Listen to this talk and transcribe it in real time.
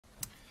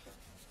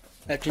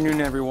Afternoon,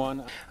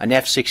 everyone. An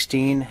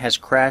F-16 has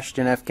crashed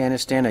in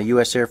Afghanistan, a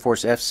U.S. Air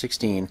Force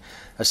F-16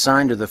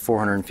 assigned to the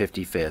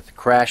 455th.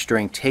 Crashed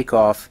during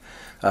takeoff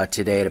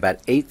today at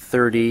about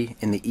 8:30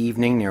 in the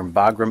evening near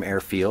Bagram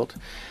Airfield.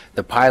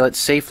 The pilot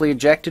safely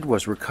ejected,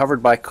 was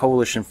recovered by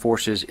coalition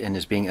forces, and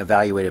is being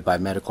evaluated by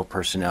medical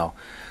personnel.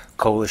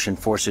 Coalition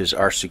forces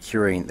are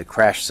securing the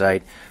crash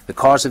site. The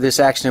cause of this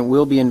accident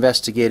will be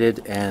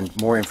investigated, and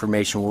more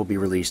information will be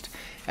released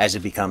as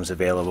it becomes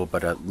available.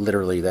 But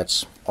literally,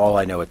 that's all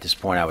I know at this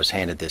point. I was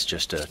handed this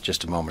just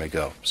a moment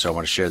ago, so I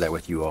want to share that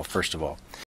with you all first of all.